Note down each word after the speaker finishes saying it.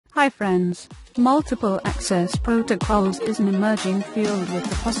Hi friends, multiple access protocols is an emerging field with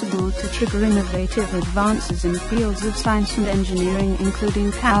the possibility to trigger innovative advances in fields of science and engineering,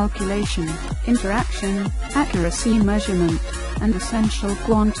 including calculation, interaction, accuracy measurement, and essential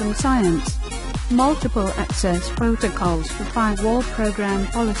quantum science. Multiple access protocols for firewall program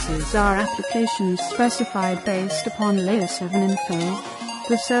policies are applications specified based upon Layer 7 info.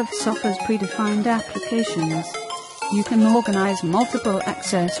 The service offers predefined applications. You can organize multiple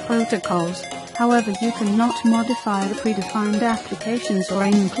access protocols, however you cannot modify the predefined applications or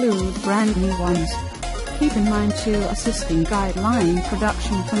include brand new ones. Keep in mind two assisting guideline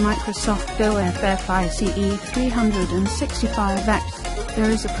production for Microsoft OFFICE 365 Act. There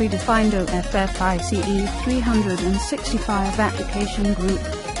is a predefined OFFICE 365 application group.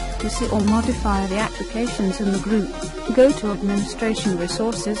 To see or modify the applications in the group, go to Administration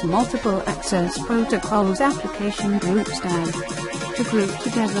Resources Multiple Access Protocols Application Groups tab. To group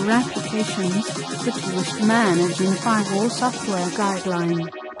together applications that you wish to manage in Firewall Software Guideline,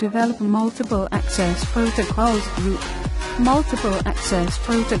 develop a Multiple Access Protocols group. Multiple access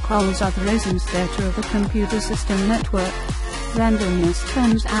protocols are the raison d'etre of a computer system network. Randomness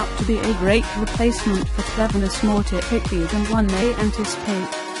turns out to be a great replacement for cleverness, more typically than one may anticipate,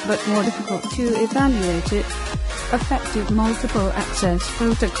 but more difficult to evaluate it. Effective multiple access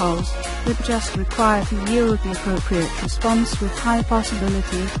protocols that just require to yield the appropriate response with high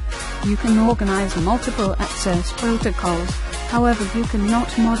possibility. You can organize multiple access protocols, however you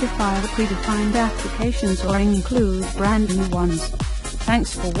cannot modify the predefined applications or include brand new ones.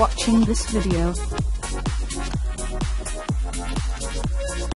 Thanks for watching this video.